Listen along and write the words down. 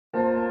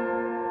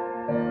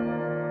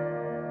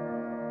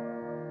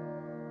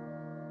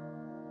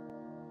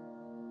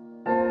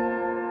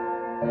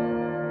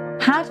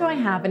How do I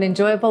have an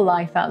enjoyable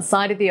life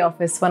outside of the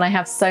office when I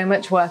have so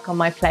much work on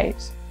my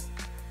plate?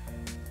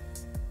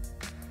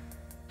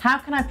 How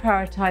can I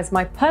prioritize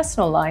my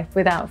personal life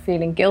without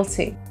feeling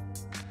guilty?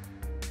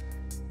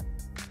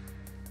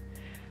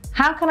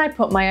 How can I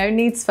put my own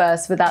needs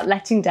first without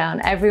letting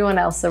down everyone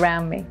else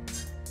around me?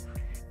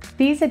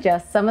 These are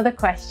just some of the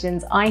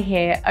questions I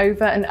hear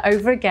over and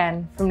over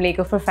again from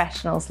legal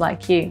professionals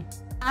like you.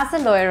 As a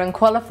lawyer and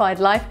qualified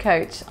life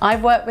coach,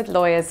 I've worked with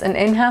lawyers and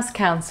in-house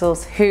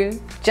counsels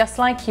who, just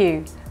like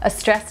you, are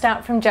stressed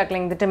out from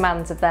juggling the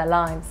demands of their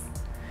lives.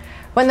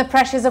 When the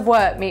pressures of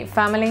work meet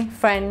family,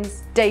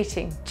 friends,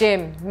 dating,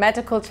 gym,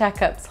 medical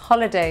checkups,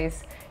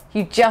 holidays,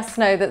 you just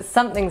know that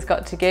something's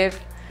got to give.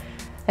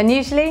 And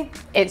usually,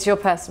 it's your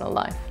personal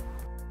life.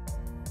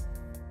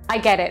 I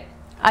get it.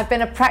 I've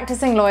been a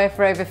practicing lawyer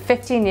for over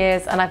 15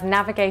 years and I've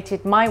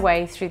navigated my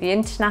way through the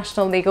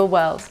international legal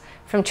world,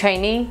 from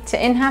trainee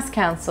to in-house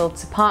counsel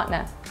to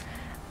partner.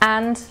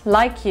 And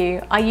like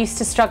you, I used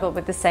to struggle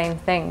with the same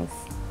things.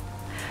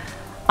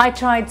 I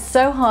tried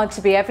so hard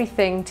to be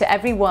everything to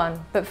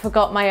everyone, but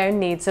forgot my own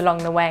needs along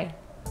the way.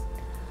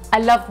 I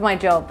loved my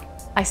job,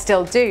 I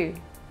still do,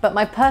 but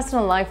my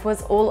personal life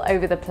was all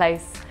over the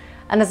place.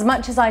 And as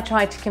much as I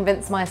tried to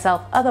convince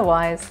myself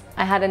otherwise,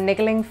 I had a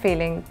niggling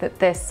feeling that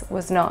this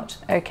was not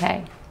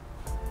okay.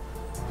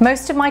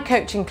 Most of my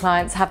coaching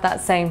clients have that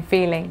same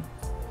feeling.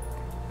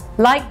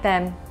 Like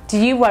them, do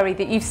you worry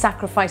that you've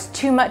sacrificed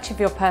too much of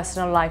your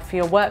personal life for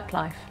your work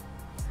life?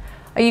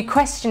 Are you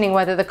questioning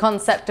whether the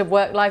concept of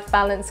work-life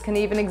balance can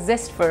even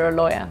exist for a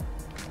lawyer?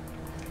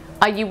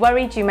 Are you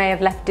worried you may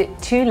have left it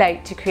too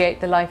late to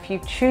create the life you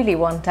truly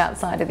want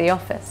outside of the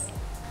office?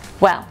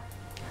 Well,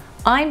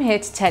 I'm here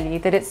to tell you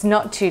that it's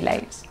not too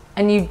late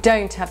and you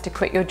don't have to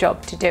quit your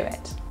job to do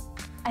it.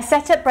 I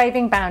set up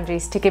Braving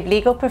Boundaries to give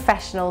legal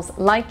professionals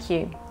like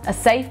you a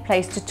safe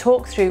place to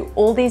talk through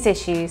all these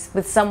issues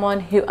with someone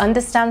who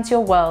understands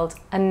your world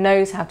and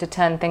knows how to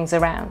turn things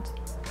around.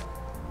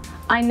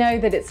 I know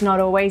that it's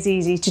not always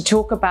easy to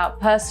talk about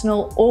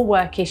personal or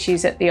work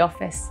issues at the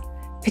office,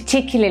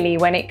 particularly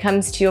when it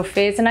comes to your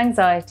fears and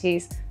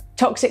anxieties,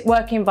 toxic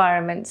work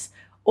environments,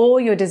 or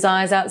your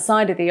desires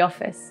outside of the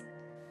office.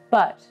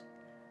 But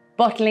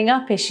bottling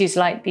up issues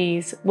like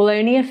these will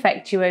only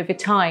affect you over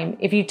time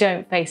if you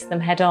don't face them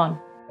head on.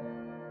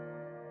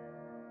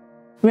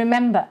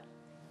 Remember,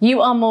 you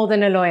are more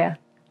than a lawyer.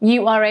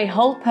 You are a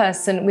whole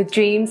person with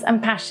dreams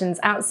and passions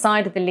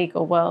outside of the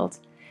legal world.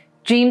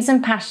 Dreams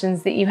and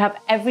passions that you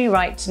have every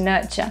right to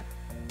nurture.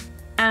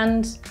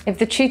 And if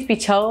the truth be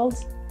told,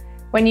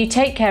 when you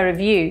take care of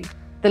you,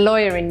 the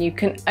lawyer in you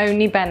can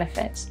only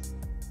benefit.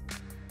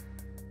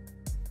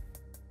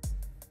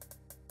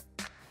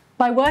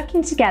 By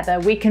working together,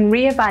 we can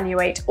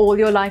reevaluate all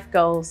your life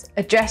goals,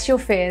 address your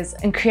fears,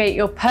 and create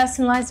your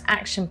personalized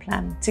action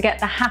plan to get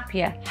the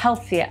happier,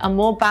 healthier, and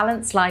more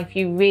balanced life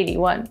you really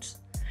want.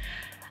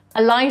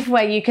 A life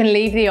where you can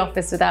leave the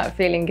office without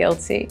feeling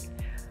guilty,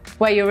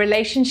 where your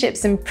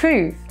relationships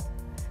improve,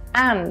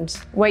 and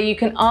where you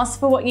can ask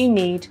for what you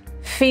need,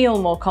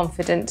 feel more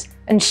confident,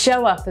 and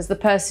show up as the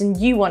person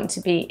you want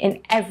to be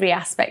in every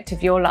aspect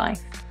of your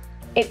life.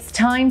 It's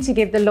time to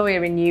give the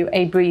lawyer in you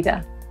a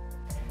breather.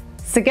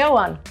 So go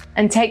on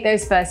and take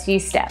those first few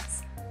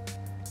steps.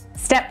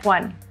 Step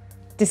 1.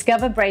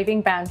 Discover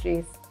Braving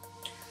Boundaries.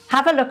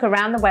 Have a look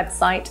around the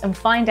website and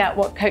find out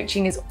what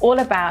coaching is all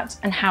about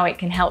and how it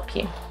can help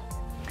you.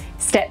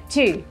 Step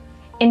 2.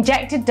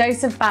 Inject a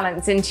dose of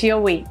balance into your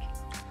week.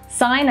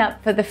 Sign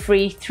up for the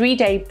free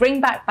 3-day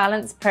Bring Back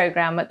Balance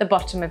program at the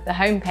bottom of the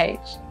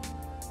homepage.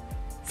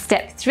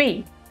 Step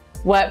 3.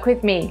 Work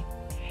with me.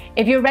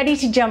 If you're ready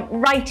to jump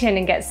right in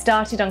and get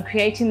started on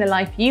creating the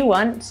life you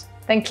want,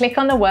 then click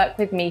on the Work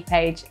With Me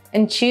page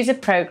and choose a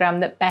program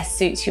that best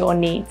suits your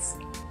needs.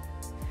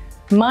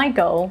 My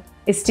goal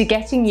is to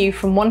getting you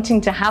from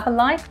wanting to have a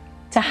life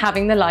to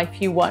having the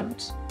life you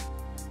want.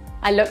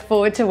 I look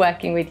forward to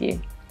working with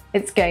you.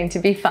 It's going to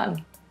be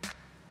fun.